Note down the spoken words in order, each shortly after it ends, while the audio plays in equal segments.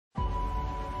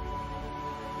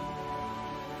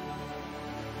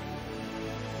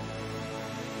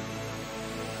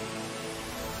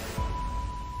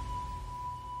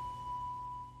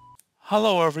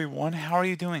Hello everyone, how are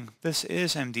you doing? This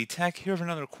is MD Tech here with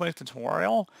another quick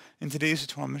tutorial. In today's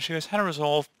tutorial, I'm going to show you guys how to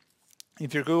resolve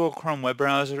if your Google Chrome web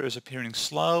browser is appearing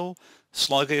slow,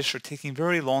 sluggish, or taking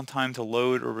very long time to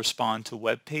load or respond to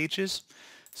web pages.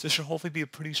 So this should hopefully be a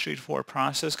pretty straightforward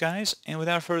process, guys. And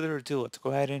without further ado, let's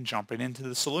go ahead and jump right into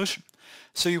the solution.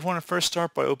 So you want to first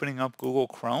start by opening up Google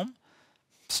Chrome.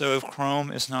 So if Chrome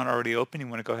is not already open, you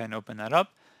want to go ahead and open that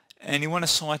up. And you want to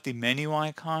select the menu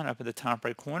icon up at the top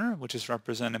right corner, which is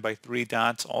represented by three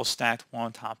dots all stacked one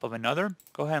on top of another.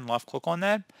 Go ahead and left click on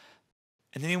that.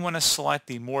 And then you want to select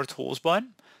the More Tools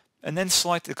button, and then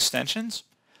select Extensions.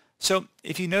 So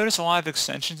if you notice a lot of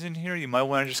extensions in here, you might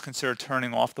want to just consider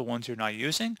turning off the ones you're not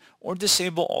using, or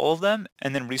disable all of them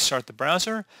and then restart the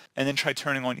browser, and then try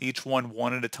turning on each one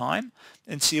at a time,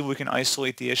 and see if we can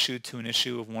isolate the issue to an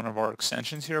issue of one of our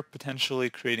extensions here,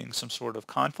 potentially creating some sort of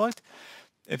conflict.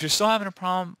 If you're still having a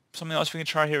problem, something else we can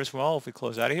try here as well, if we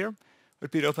close out of here,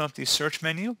 would be to open up the search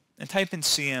menu and type in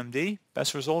CMD.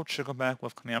 Best result should come back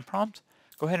with command prompt.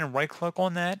 Go ahead and right click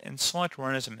on that and select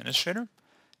Run as Administrator.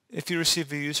 If you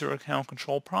receive a user account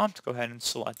control prompt, go ahead and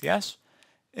select yes.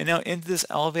 And now into this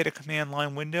elevated command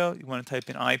line window, you want to type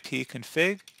in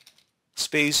ipconfig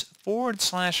space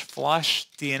 /flush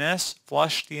DNS.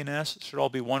 Flush DNS should all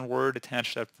be one word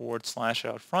attached to that /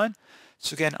 out front.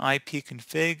 So again,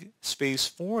 ipconfig space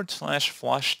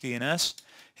 /flush DNS.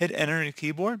 Hit enter on your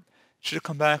keyboard. Should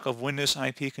come back of Windows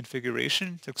IP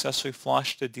configuration to successfully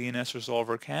flush the DNS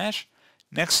resolver cache.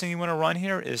 Next thing you want to run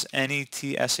here is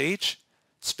netsh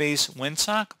space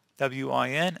winsock,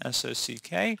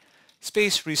 WINSOCK,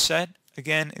 space reset.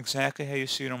 Again, exactly how you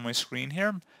see it on my screen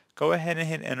here. Go ahead and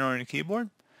hit enter on your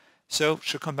keyboard. So it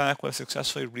should come back with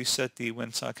successfully reset the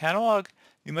winsock catalog.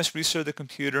 You must restart the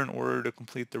computer in order to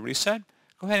complete the reset.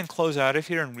 Go ahead and close out of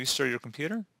here and restart your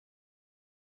computer.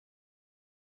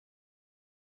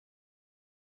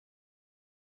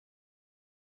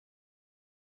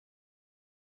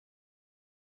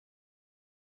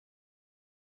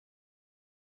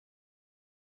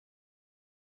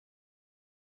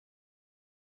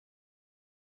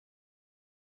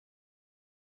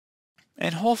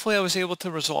 And hopefully I was able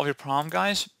to resolve your problem,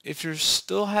 guys. If you're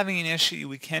still having an issue,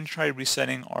 we can try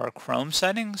resetting our Chrome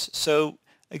settings. So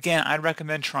again, I'd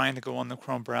recommend trying to go on the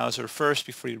Chrome browser first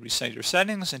before you reset your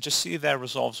settings and just see if that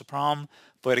resolves the problem.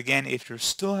 But again, if you're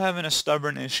still having a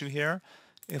stubborn issue here,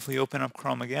 if we open up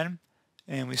Chrome again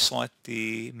and we select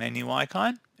the menu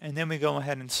icon, and then we go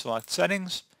ahead and select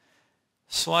settings,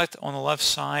 select on the left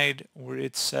side where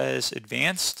it says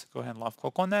advanced, go ahead and left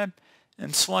click on that,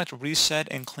 and select reset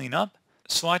and clean up.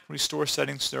 Select restore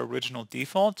settings to their original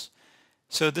defaults.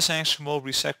 So this action will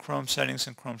reset Chrome settings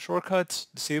and Chrome shortcuts,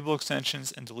 disable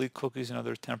extensions, and delete cookies and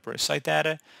other temporary site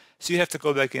data. So you have to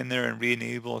go back in there and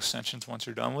re-enable extensions once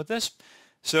you're done with this.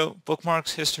 So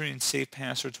bookmarks, history, and saved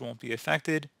passwords won't be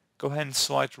affected. Go ahead and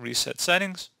select reset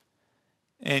settings.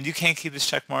 And you can keep this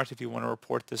check marked if you want to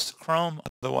report this to Chrome.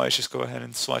 Otherwise, just go ahead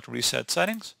and select reset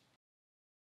settings.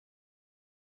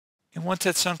 And once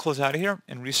that's done, close out of here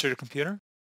and restart your computer.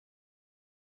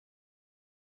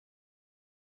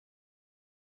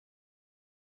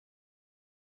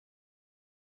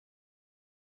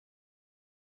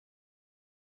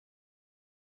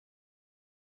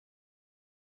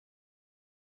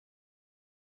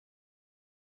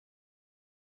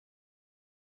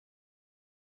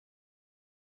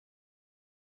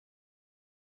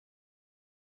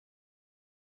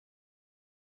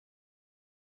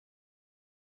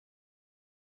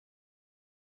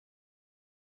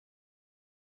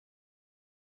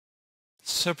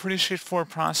 So pretty straightforward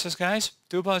process, guys.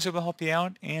 Do hope I was able to help you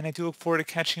out, and I do look forward to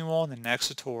catching you all in the next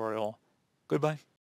tutorial. Goodbye.